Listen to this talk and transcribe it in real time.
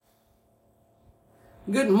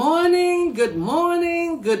Good morning, good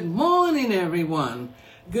morning, good morning, everyone.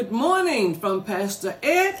 Good morning from Pastor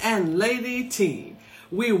Ed and Lady T.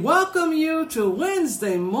 We welcome you to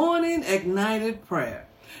Wednesday morning Ignited Prayer.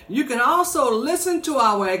 You can also listen to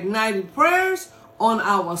our Ignited Prayers on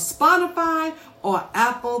our Spotify or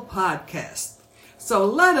Apple Podcast. So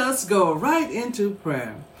let us go right into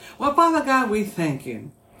prayer. Well, Father God, we thank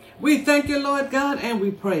you. We thank you, Lord God, and we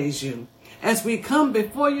praise you as we come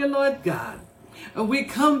before you, Lord God. We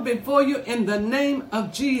come before you in the name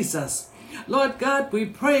of Jesus. Lord God, we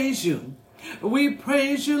praise you. We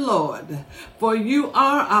praise you, Lord, for you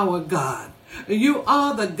are our God. You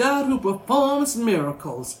are the God who performs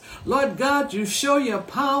miracles. Lord God, you show your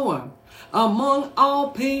power among all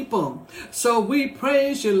people. So we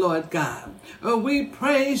praise you, Lord God. We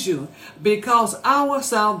praise you because our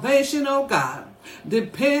salvation, oh God,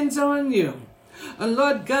 depends on you.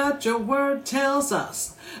 Lord God, your word tells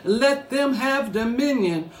us, let them have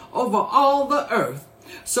dominion over all the earth.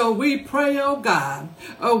 So we pray, oh God,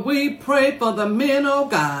 we pray for the men, oh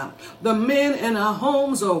God, the men in our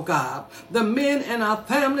homes, oh God, the men in our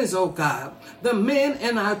families, oh God, the men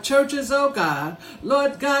in our churches, oh God.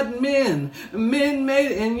 Lord God, men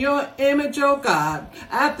made in your image, oh God,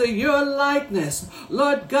 after your likeness.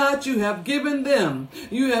 Lord God, you have given them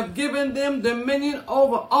dominion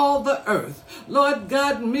over all the earth. Lord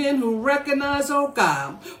God, men who recognize, oh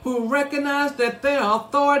God, who recognize that their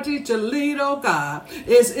authority to lead, oh God,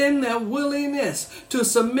 is in their willingness to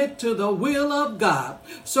submit to the will of God.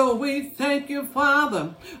 So we thank you,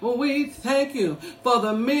 Father. We thank you for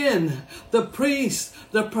the men, the priests,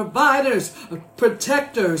 the providers,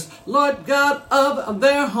 protectors, Lord God, of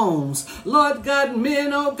their homes. Lord God,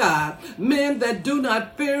 men, oh God, men that do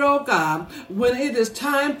not fear, oh God, when it is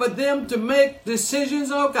time for them to make decisions,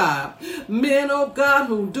 oh God. Men, oh God,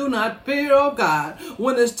 who do not fear, oh God,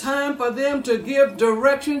 when it's time for them to give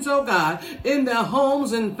directions, oh God, in their homes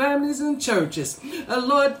and families and churches.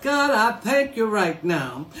 Lord God, I thank you right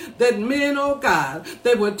now that men, oh God,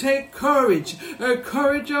 they will take courage,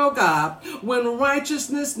 oh God, when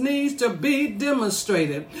righteousness needs to be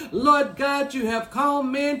demonstrated. Lord God, you have called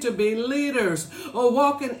men to be leaders or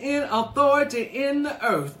walking in authority in the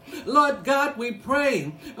earth. Lord God, we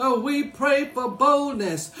pray for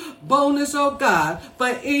boldness, oh God,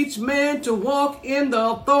 for each man to walk in the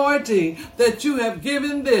authority that you have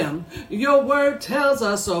given them. Your word tells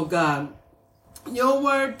us, oh God, your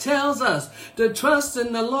word tells us to trust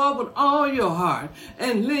in the Lord with all your heart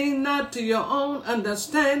and lean not to your own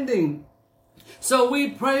understanding. So we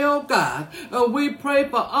pray, oh God, we pray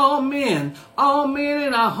for all men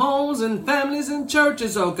in our homes and families and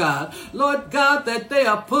churches, oh God. Lord God, that they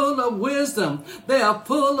are full of wisdom. They are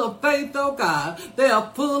full of faith, oh God. They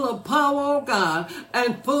are full of power, oh God,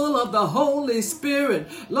 and full of the Holy Spirit.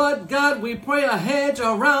 Lord God, we pray a hedge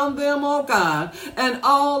around them, oh God, and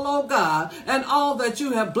all that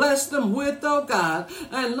you have blessed them with, oh God.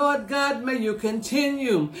 And Lord God, may you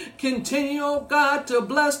continue, oh God, to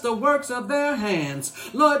bless the works of their hands.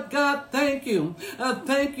 Lord God, thank you,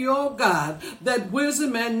 oh God, that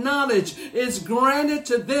wisdom and knowledge is granted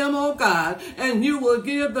to them, oh God, and you will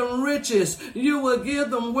give them riches, you will give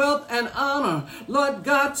them wealth and honor, Lord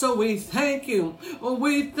God. So we thank you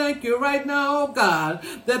right now, oh God,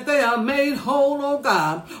 that they are made whole, oh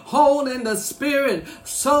God, whole in the spirit,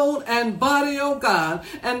 soul, and body, oh God,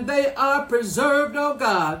 and they are preserved, oh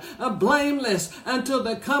God, blameless until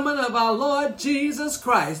the coming of our Lord Jesus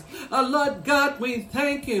Christ. Lord God, we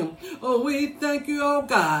thank you. We thank you, oh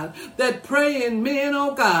God, that praying men,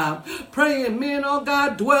 oh God,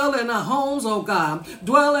 dwell in our homes, oh God,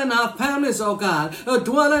 dwell in our families, oh God,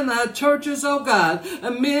 dwell in our churches, oh God,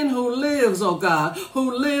 men who lives, oh God,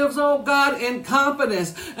 in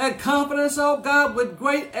confidence, oh God, with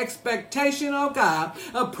great expectation, oh God,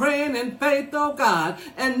 praying in faith, oh God,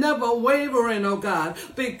 and never wavering, oh God,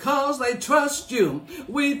 because they trust you.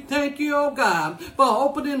 We thank you, oh God, for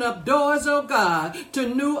opening up doors, oh God,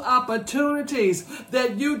 to new opportunities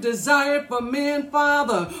that you desire for men,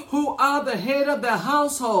 Father, who are the head of their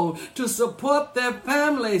household, to support their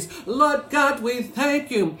families. Lord God, we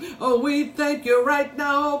thank you. We thank you right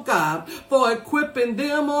now, oh God, for equipping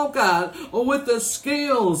them, oh God, with the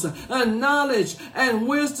skills and knowledge and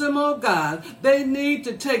wisdom, oh God. They need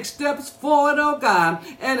to take steps forward, oh God,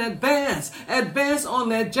 and advance on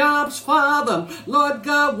their jobs, Father. Lord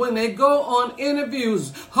God, when they go on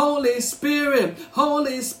interviews, Holy Spirit, Spirit,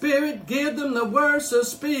 Holy Spirit, give them the words to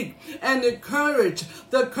speak and the courage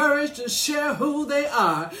to share who they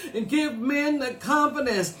are, and give men the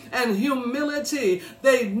confidence and humility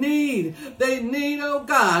they need, oh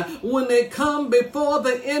God, when they come before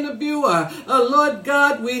the interviewer. Lord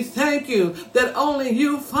God, we thank you that only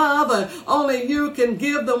you, Father, only you can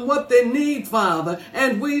give them what they need, Father.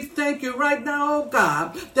 And we thank you right now, oh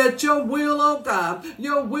God, that your will, oh God,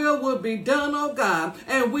 your will be done, oh God.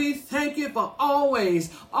 And we thank you for always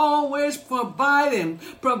providing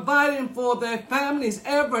for their families'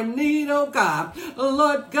 every need, oh God.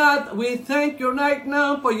 Lord God, we thank you right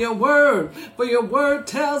now for your word. For your word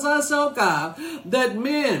tells us, oh God, that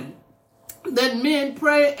men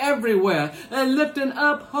pray everywhere and lifting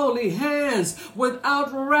up holy hands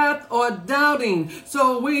without wrath or doubting.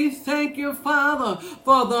 So we thank you, Father,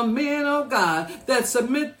 for the men, oh God, that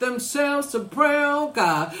submit themselves to prayer, oh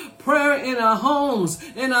God. Prayer in our homes,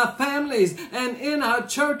 in our families, and in our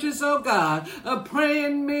churches, oh God.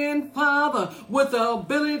 Praying men, Father, with the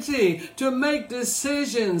ability to make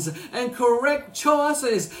decisions and correct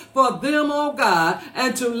choices for them, oh God,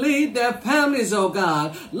 and to lead their families, oh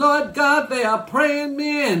God. Lord God, they are praying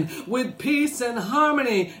men with peace and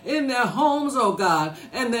harmony in their homes, oh God,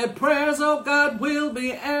 and their prayers, oh God, will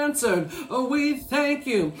be answered. Oh, we thank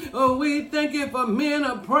you. Oh, we thank you for men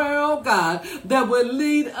of prayer, oh God, that will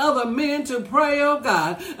lead other men to pray, oh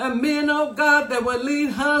God, and men, oh God, that will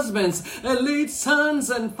lead husbands and lead sons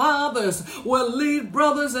and fathers, will lead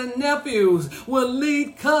brothers and nephews, will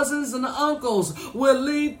lead cousins and uncles, will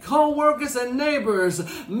lead co-workers and neighbors,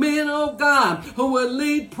 men, oh God, who will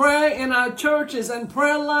lead prayer in our churches and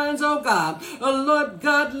prayer lines, oh God. Oh Lord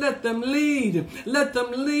God, let them lead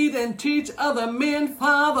and teach other men,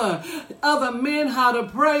 Father, other men how to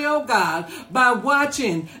pray, oh God, by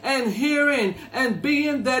watching and hearing and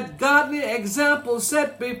being that godly example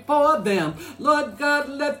set before them. Lord God,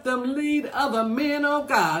 let them lead other men, oh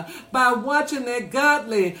God, by watching their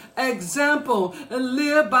godly example and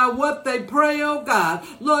live by what they pray, oh God.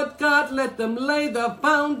 Lord God, let them lay the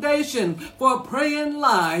foundation for praying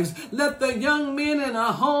lives. Let the young men in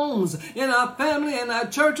our homes, in our family, and our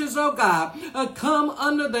churches, oh God, come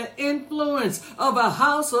under the influence of a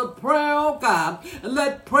house of prayer, oh God.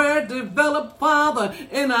 Let prayer develop, Father,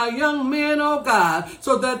 in our young men, oh God,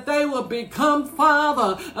 so that they will become,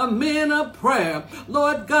 Father, men of prayer.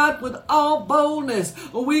 Lord God, with all boldness,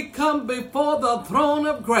 we come before the throne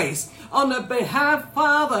of grace on the behalf,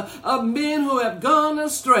 Father, of men who have gone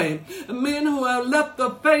astray, men who have left the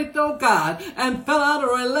faith, oh God, and fell out of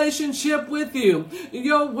relationship with you.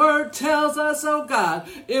 Your word tells us, oh God,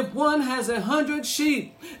 if one has 100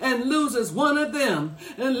 sheep and loses one of them,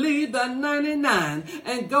 and leave the 99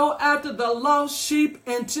 and go after the lost sheep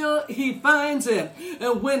until he finds it.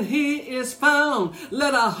 And when he is found,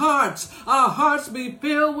 let our hearts be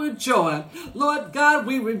filled with joy. Lord God,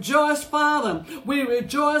 we rejoice, Father. We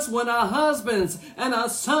rejoice when our husbands and our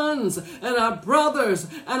sons and our brothers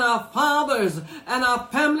and our fathers and our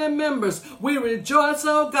family members, we rejoice,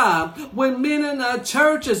 oh God, when men in our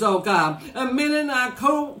churches, oh God, and men in our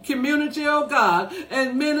community, oh God,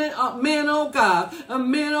 and men, oh God,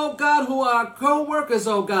 and men, oh God, who are co-workers,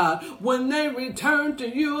 oh God, when they return to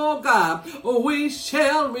you, oh God, we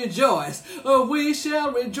shall rejoice. We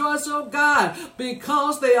shall rejoice, oh God,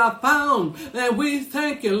 because they are found. And we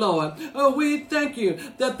thank you, Lord. We thank you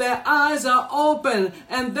that their eyes are open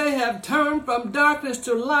and they have turned from darkness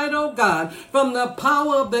to light, oh God, from the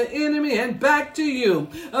power of the enemy and back to you,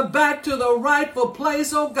 back to the rightful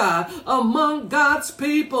place, oh God, among God's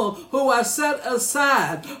people who are set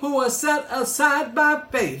aside by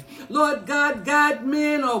faith. Lord God, guide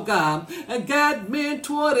men, oh God, and guide men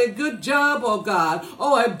toward a good job, oh God,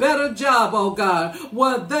 or a better job, oh God,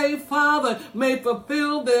 where they, Father, may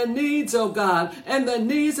fulfill their needs, oh God, and the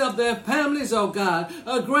needs of their families, oh God.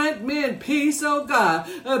 Grant men peace, oh God,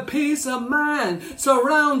 a peace of mind.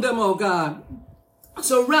 Surround them, oh God.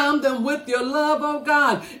 Surround them with your love, oh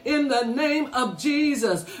God, in the name of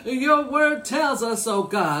Jesus. Your word tells us, oh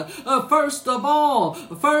God, first of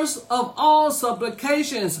all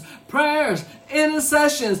supplications, prayers,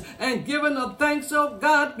 intercessions, and giving of thanks, oh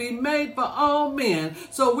God, be made for all men.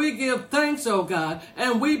 So we give thanks, oh God,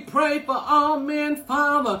 and we pray for all men,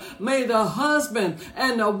 Father. May the husband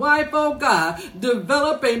and the wife, oh God,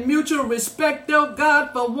 develop a mutual respect, oh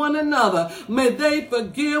God, for one another. May they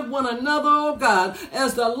forgive one another, oh God,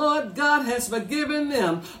 as the Lord God has forgiven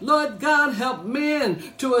them. Lord God, help men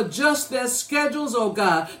to adjust their schedules, oh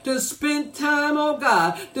God, to spend time, oh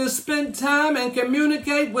God, to spend time and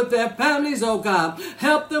communicate with their families, oh God.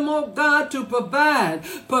 Help them, oh God, to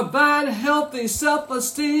provide healthy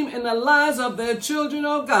self-esteem in the lives of their children,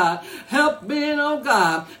 oh God. Help men, oh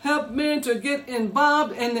God, help men to get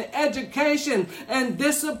involved in the education and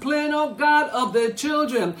discipline, oh God, of their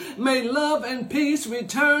children. May love and peace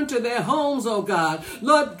return to their homes, oh God.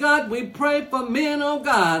 Lord God, we pray for men, oh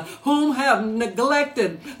God, whom have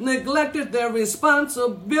neglected their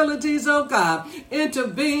responsibilities, oh God.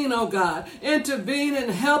 Intervene, oh God. Intervene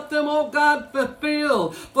and help them, oh God,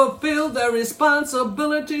 fulfill their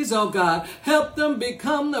responsibilities, oh God. Help them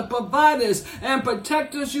become the providers and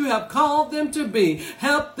protectors you have called them to be.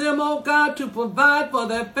 Help them, oh God, to provide for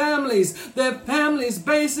their families'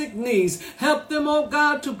 basic needs. Help them, oh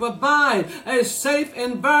God, to provide a safe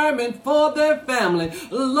environment for their family.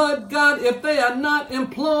 Lord God, if they are not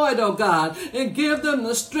employed, oh God, and give them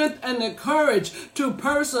the strength and the courage to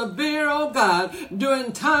persevere, oh God,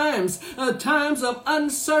 during times of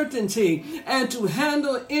uncertainty and to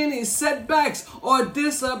handle any setbacks or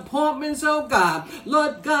disappointments, oh God.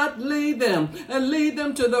 Lord God, lead them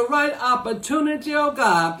to the right opportunity, oh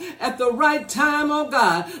God, at the right time, oh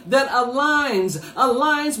God, that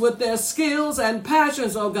aligns with their skills and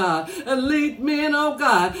passions, oh God. And lead men, oh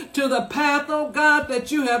God, to the path, oh God,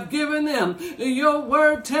 that you have given them. Your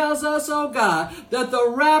word tells us, oh God, that the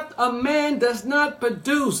wrath of man does not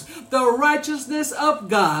produce the righteousness of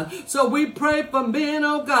God. So we pray for men,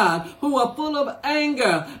 oh God, who are full of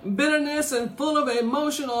anger, bitterness, and full of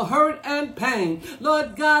emotional hurt and pain.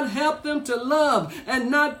 Lord God, help them to love and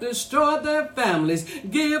not destroy their families.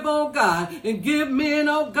 Give, oh God, and give men,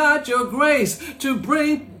 oh God, your grace to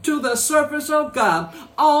bring to the surface, oh God,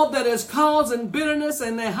 all that is causing bitterness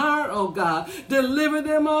in their heart, oh God. Deliver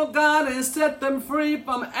them, oh God, and set them free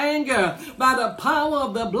from anger by the power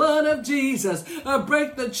of the blood of Jesus.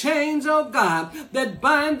 Break the chains, oh God, that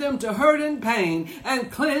bind them to hurt and pain,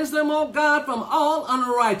 and cleanse them, oh God, from all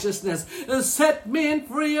unrighteousness. Set men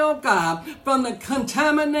free, oh God, from the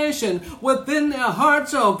contamination within their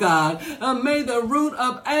hearts, oh God. May the root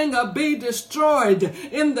of anger be destroyed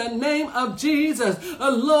in the name of Jesus.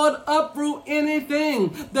 Lord, uproot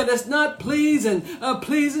anything that is not pleasing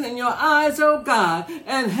in your eyes, oh God,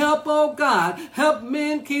 and help, oh God, help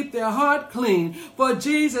men keep their heart clean. For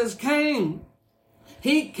Jesus came.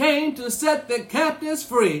 He came to set the captives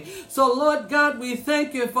free. So, Lord God, we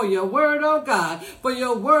thank you for your word, oh God. For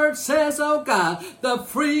your word says, oh God, the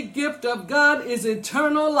free gift of God is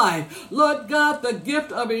eternal life. Lord God, the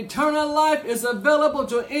gift of eternal life is available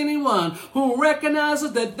to anyone who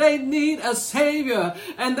recognizes that they need a Savior,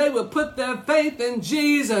 and they will put their faith in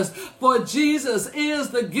Jesus. For Jesus is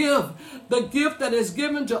the gift that is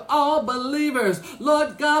given to all believers.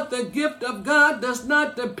 Lord God, the gift of God does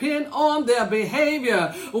not depend on their behavior.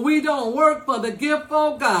 We don't work for the gift,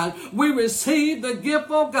 oh God. We receive the gift,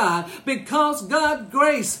 oh God, because God's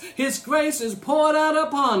grace, His grace is poured out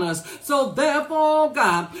upon us. So therefore, oh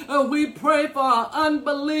God, we pray for our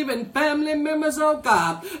unbelieving family members, oh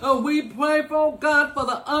God. We pray for, oh God, for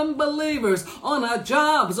the unbelievers on our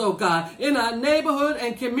jobs, oh God, in our neighborhood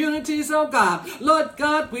and communities, oh God. Lord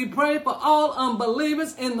God, we pray for all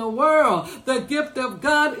unbelievers in the world. The gift of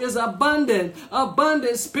God is abundant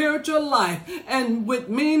spiritual life, and with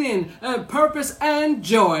meaning and purpose and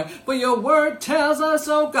joy. For your word tells us,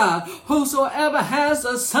 oh God, whosoever has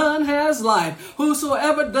the Son has life.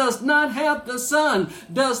 Whosoever does not have the Son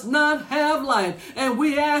does not have life. And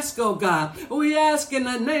we ask, oh God, we ask in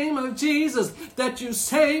the name of Jesus that you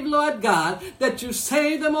save, Lord God, that you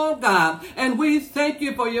save them, oh God. And we thank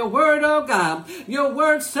you for your word, oh God. Your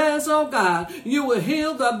word says, oh God, you will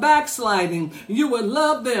heal the backsliding. You will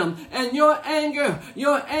love them, and your anger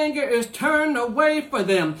is turned away for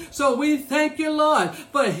them. So we thank you, Lord,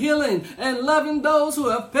 for healing and loving those who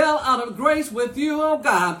have fell out of grace with you, oh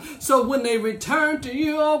God. So when they return to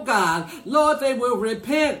you, oh God, Lord, they will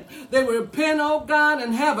repent. They will repent, oh God,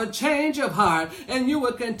 and have a change of heart. And you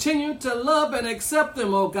will continue to love and accept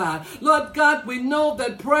them, oh God. Lord God, we know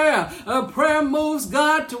that prayer moves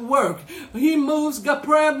God to work. Prayer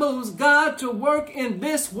moves God to work in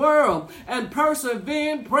this world. And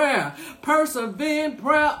persevering prayer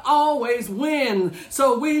always wins.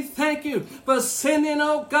 So we thank you for sending,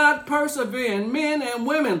 oh God, persevering men and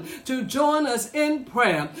women to join us in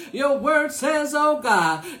prayer. Your word says, oh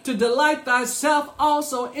God, to delight thyself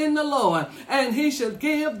also in the Lord, and he shall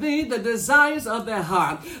give thee the desires of their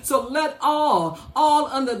heart. So let all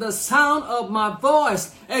under the sound of my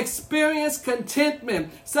voice experience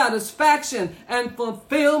contentment, satisfaction, and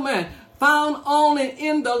fulfillment found only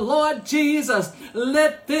in the Lord Jesus.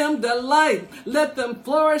 Let them delight. Let them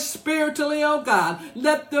flourish spiritually, oh God.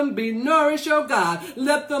 Let them be nourished, oh God.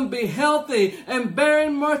 Let them be healthy and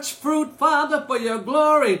bearing much fruit, Father, for your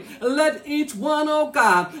glory. Let each one, oh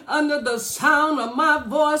God, under the sound of my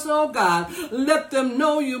voice, oh God, let them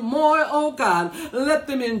know you more, oh God. Let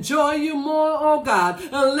them enjoy you more, oh God.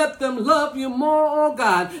 Let them love you more, oh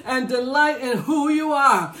God, and delight in who you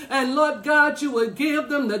are. And Lord God, you will give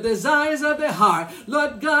them the desires of their heart.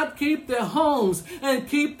 Lord God, keep their homes and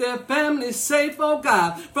keep their families safe, oh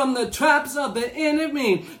God, from the traps of the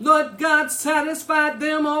enemy. Lord God, satisfy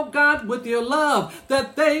them, oh God, with your love,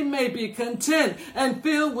 that they may be content and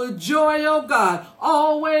filled with joy, oh God.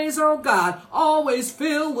 Always, oh God, always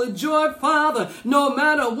filled with joy, Father, no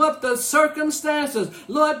matter what the circumstances.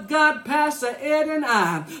 Lord God, Pastor Ed and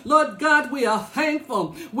I, Lord God, we are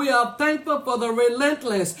thankful. We are thankful for the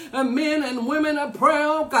relentless men and women of prayer,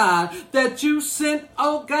 oh God, that you sent,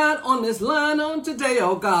 oh God, on this line on today,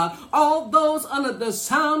 oh God. All those under the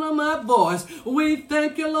sound of my voice, we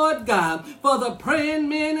thank you, Lord God, for the praying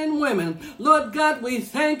men and women. Lord God, we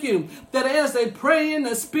thank you that as they pray in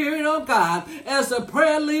the Spirit, oh God, as the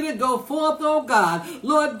prayer leader go forth, oh God,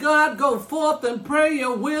 Lord God, go forth and pray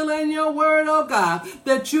your will and your word, oh God,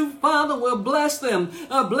 that you, Father, will bless them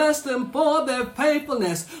for their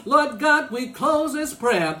faithfulness. Lord God, we close this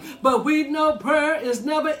prayer, but we know prayer is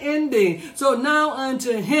never ending. So now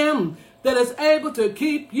unto him that is able to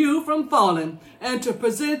keep you from falling and to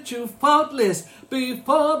present you faultless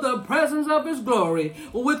before the presence of his glory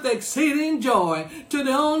with exceeding joy, to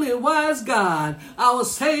the only wise God, our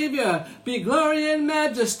Savior, be glory and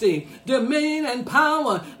majesty, dominion and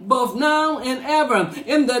power, both now and ever.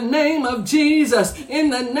 In the name of Jesus, in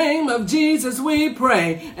the name of Jesus we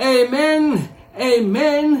pray. Amen,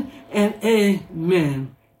 amen, and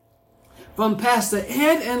amen. From Pastor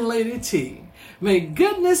Ed and Lady T, may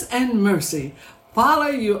goodness and mercy follow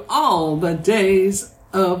you all the days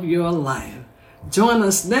of your life. Join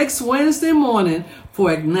us next Wednesday morning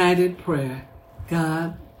for Ignited Prayer.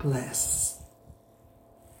 God bless.